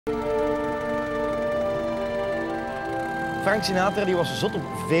Frank Sinatra die was zot op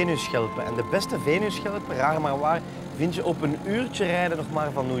venusschelpen. En de beste venusschelpen, raar maar waar, vind je op een uurtje rijden nog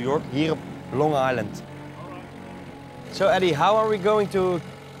maar van New York, hier op Long Island. So Eddie, how are we going to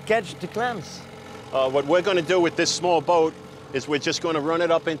catch the clams? What we're going to do with this small boat is we're just going to run it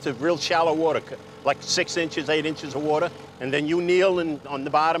up into real shallow water, like 6 inches, 8 inches of water, and then you kneel on the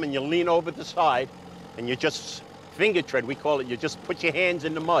bottom and you lean over the side, and you just finger tread, we call it. You just put your hands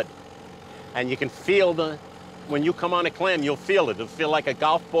in the mud, and you can feel when you come on a clam, you'll feel it. It'll feel like a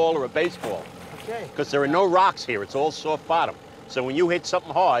golf ball or a baseball. Okay. Because there are no rocks here. It's all soft bottom. So when you hit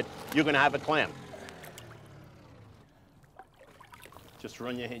something hard, you're going to have a clam. Just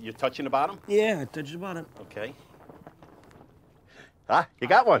run your hand. You're touching the bottom? Yeah, I touched the bottom. Okay. Ah, you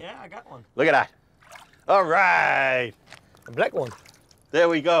got one? Yeah, I got one. Look at that. All right. A black one. There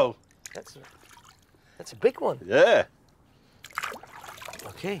we go. That's a big one. Yeah.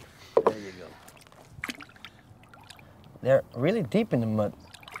 Okay. There you go. They're really deep in the mud.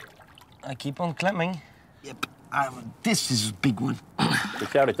 I keep on clamming. Yep. This is a big one.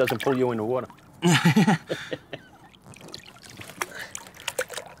 Watch out, it doesn't pull you in the water.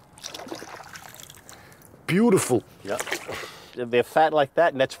 Beautiful. Yeah. They're fat like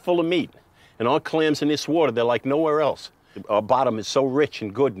that, and that's full of meat. And our clams in this water, they're like nowhere else. Our bottom is so rich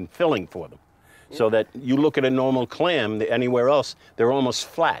and good and filling for them. So that you look at a normal clam anywhere else, they're almost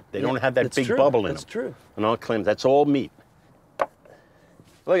flat. They don't have that big bubble in them. That's true. And our clams, that's all meat.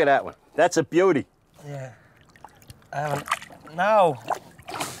 Look at that one. That's a beauty. Yeah. Now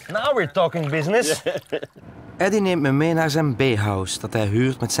we're talking business. Eddie neemt me mee naar zijn B-house dat hij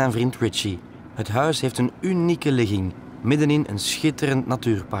huurt met zijn vriend Richie. Het huis heeft een unieke ligging, middenin een schitterend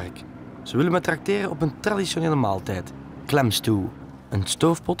natuurpark. Ze willen me trakteren op een traditionele maaltijd, clam stew, een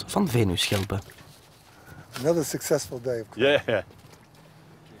stoofpot van venusschelpen. Another successful day. Yeah.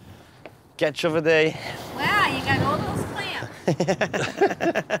 Catch of a day. Wow, you got all those clams.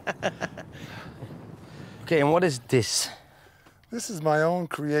 Okay, and what is this? This is my own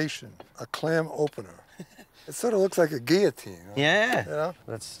creation, a clam opener. It sort of looks like a guillotine. Right? Yeah. You know?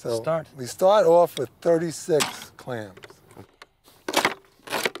 Let's So start. we start off with 36 clams.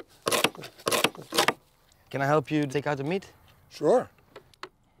 Can I help you take out the meat? Sure.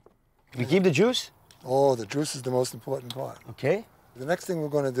 We keep the juice? Oh, the juice is the most important part. Okay. The next thing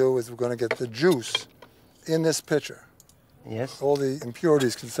we're going to do is we're going to get the juice in this pitcher. Yes. All the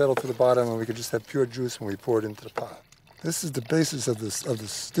impurities can settle to the bottom and we can just have pure juice when we pour it into the pot. This is the basis of the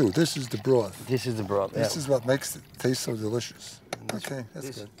stew. This is the broth. This is the broth. This is what makes it taste so delicious. Okay, that's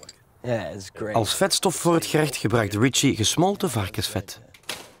good. Yeah, it's great. Als vetstof voor het gerecht gebruikt Richie gesmolten varkensvet.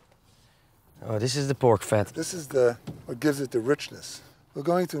 Oh, this is the pork fat. This is what gives it the richness. We're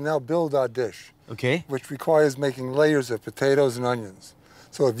going to now build our dish, Okay. which requires making layers of potatoes and onions.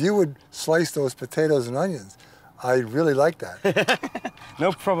 So if you would slice those potatoes and onions, I really like that.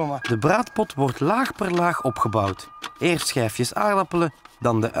 No problem. De braadpot wordt laag per laag opgebouwd. Eerst schijfjes aardappelen,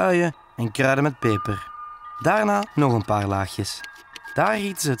 dan de uien en kruiden met peper. Daarna nog een paar laagjes. Daar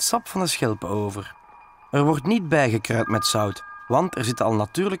gieten ze het sap van de schelpen over. Er wordt niet bijgekruid met zout, want er zitten al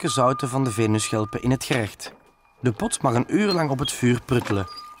natuurlijke zouten van de venusschelpen in het gerecht. De pot mag een uur lang op het vuur pruttelen.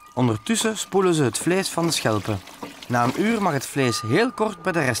 Ondertussen spoelen ze het vlees van de schelpen. Na een uur mag het vlees heel kort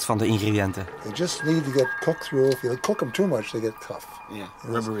bij de rest van de ingrediënten. They just need to get cooked through. If you cook them too much, they get tough. Yeah,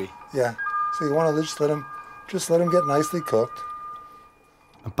 rubbery. Yeah. So you want to just let them get nicely cooked.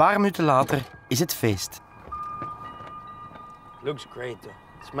 Een paar minuten later is het feest. Looks great though.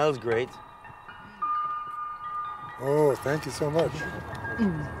 Smells great. Oh, thank you so much.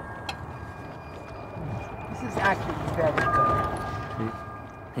 This is actually very good.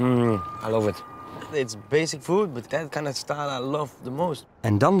 I love it. It's basic food, but that kind of style I love the most.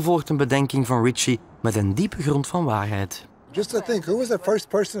 En dan volgt een bedenking van Richie met een diepe grond van waarheid. Just to think, who was the first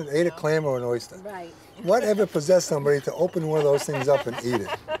person that ate a clam or an oyster? Right. Whatever possessed somebody to open one of those things up and eat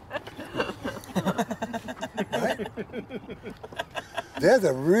it? Right? There's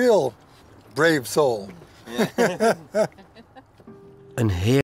a real brave soul. Een